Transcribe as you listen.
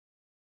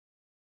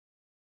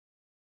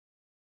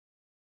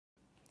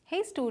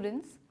Hey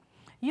students,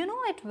 you know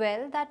it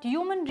well that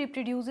human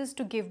reproduces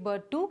to give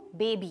birth to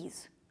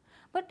babies.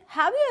 But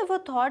have you ever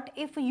thought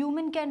if a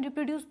human can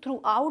reproduce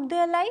throughout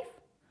their life?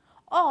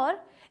 Or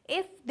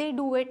if they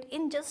do it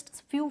in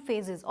just few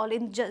phases or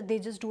they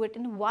just do it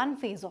in one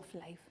phase of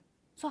life?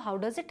 So how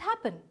does it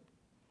happen?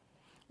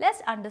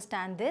 Let's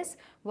understand this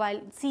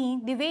while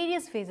seeing the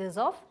various phases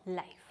of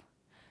life.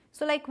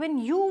 So like when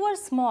you were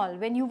small,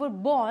 when you were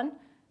born,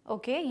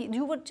 okay,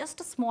 you were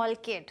just a small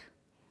kid.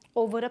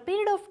 Over a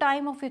period of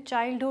time of your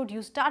childhood,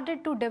 you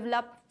started to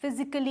develop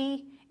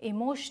physically,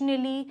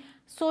 emotionally,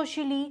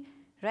 socially,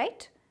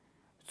 right?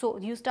 So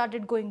you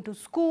started going to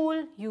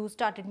school, you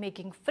started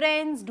making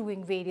friends,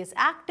 doing various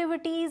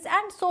activities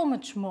and so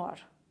much more.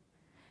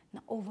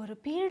 Now over a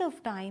period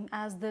of time,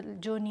 as the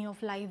journey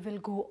of life will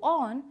go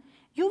on,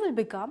 you will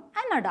become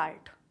an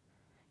adult.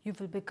 You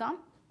will become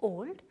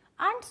old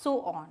and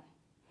so on.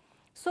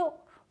 So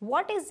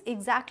what is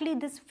exactly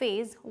this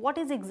phase, what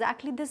is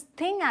exactly this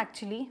thing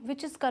actually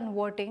which is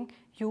converting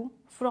you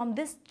from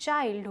this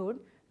childhood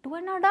to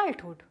an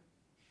adulthood?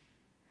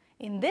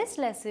 In this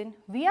lesson,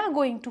 we are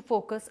going to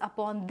focus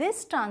upon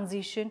this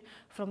transition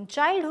from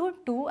childhood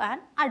to an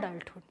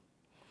adulthood.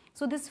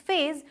 So this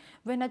phase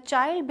when a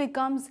child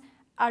becomes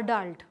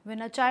adult,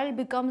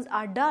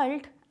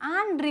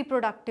 and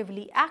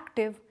reproductively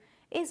active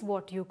is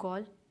what you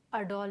call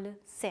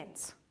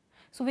adolescence.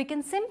 So we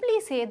can simply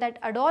say that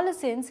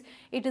adolescence,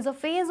 it is a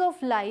phase of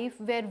life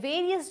where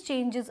various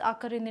changes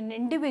occur in an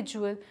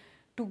individual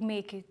to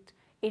make it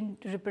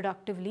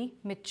reproductively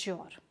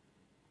mature.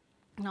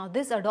 Now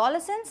this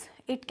adolescence,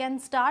 it can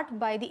start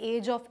by the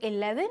age of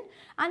 11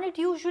 and it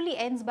usually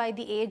ends by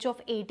the age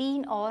of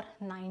 18 or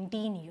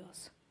 19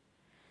 years.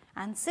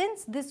 And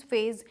since this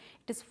phase,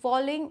 it is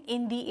falling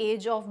in the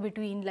age of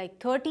between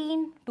like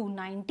 13 to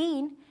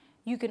 19,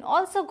 you can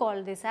also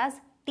call this as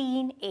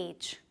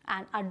teenage.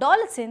 And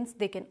adolescents,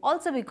 they can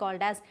also be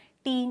called as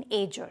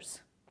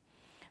teenagers.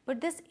 But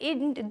this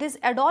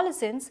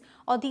adolescence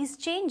or these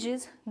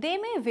changes, they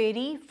may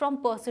vary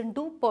from person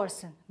to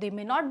person. They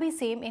may not be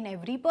same in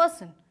every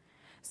person.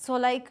 So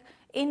like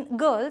in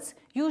girls,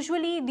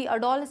 usually the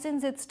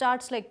adolescence, it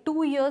starts like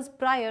 2 years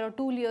prior or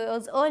 2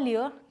 years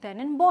earlier than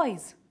in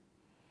boys.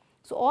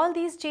 So all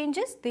these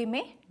changes, they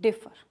may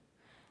differ.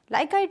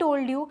 Like I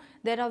told you,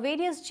 there are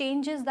various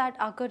changes that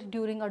occur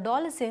during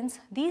adolescence.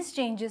 These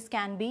changes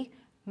can be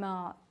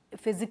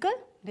physical,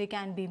 they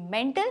can be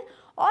mental,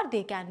 or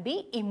they can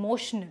be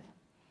emotional.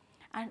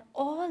 And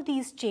all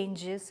these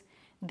changes,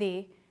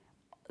 they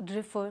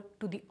refer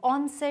to the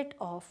onset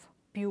of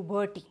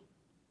puberty.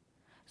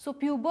 So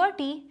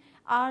puberty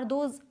are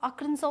those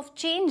occurrence of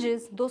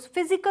changes, those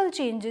physical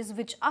changes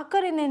which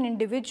occur in an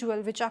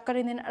individual, which occur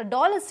in an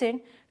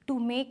adolescent to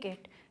make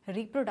it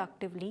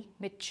reproductively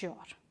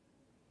mature.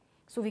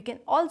 So we can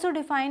also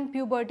define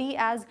puberty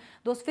as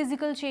those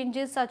physical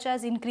changes such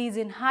as increase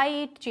in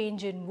height,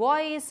 change in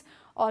voice,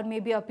 or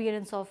maybe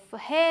appearance of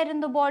hair in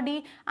the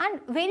body and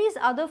various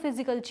other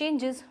physical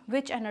changes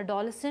which an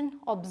adolescent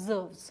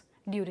observes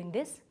during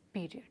this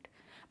period.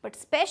 But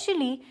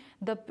especially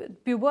the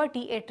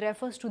puberty, it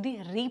refers to the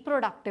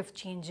reproductive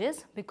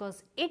changes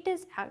because it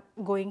is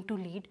going to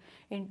lead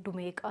to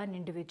make an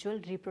individual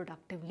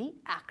reproductively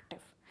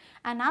active.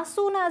 And as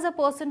soon as a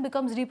person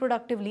becomes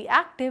reproductively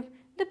active,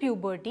 the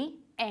puberty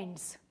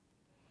ends.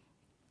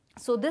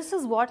 So this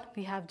is what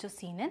we have just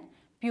seen in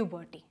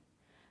puberty.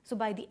 So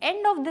by the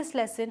end of this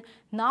lesson,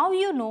 now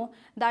you know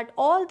that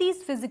all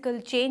these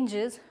physical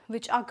changes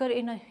which occur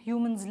in a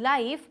human's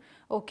life,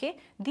 okay,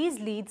 these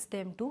leads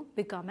them to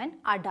become an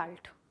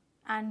adult.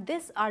 And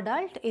this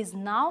adult is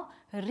now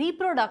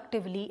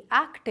reproductively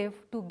active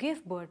to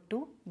give birth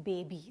to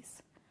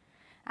babies.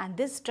 And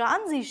this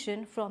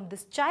transition from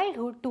this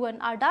childhood to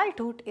an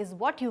adulthood is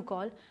what you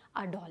call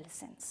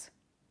adolescence.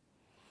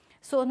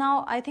 So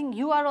now I think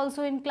you are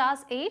also in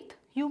class 8th.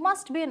 You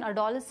must be an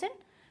adolescent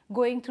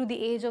going through the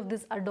age of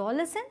this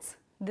adolescence,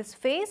 this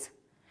phase.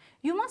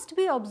 You must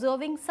be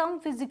observing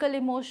some physical,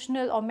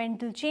 emotional or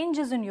mental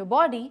changes in your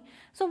body.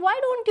 So why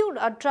don't you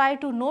try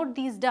to note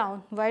these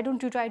down? Why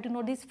don't you try to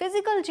note these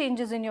physical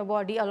changes in your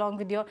body along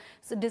with your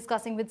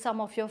discussing with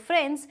some of your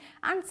friends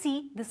and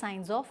see the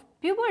signs of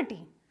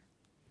puberty?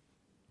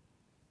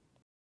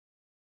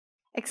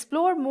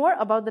 Explore more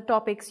about the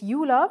topics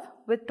you love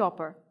with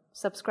Toppr.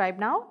 Subscribe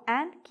now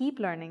and keep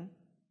learning.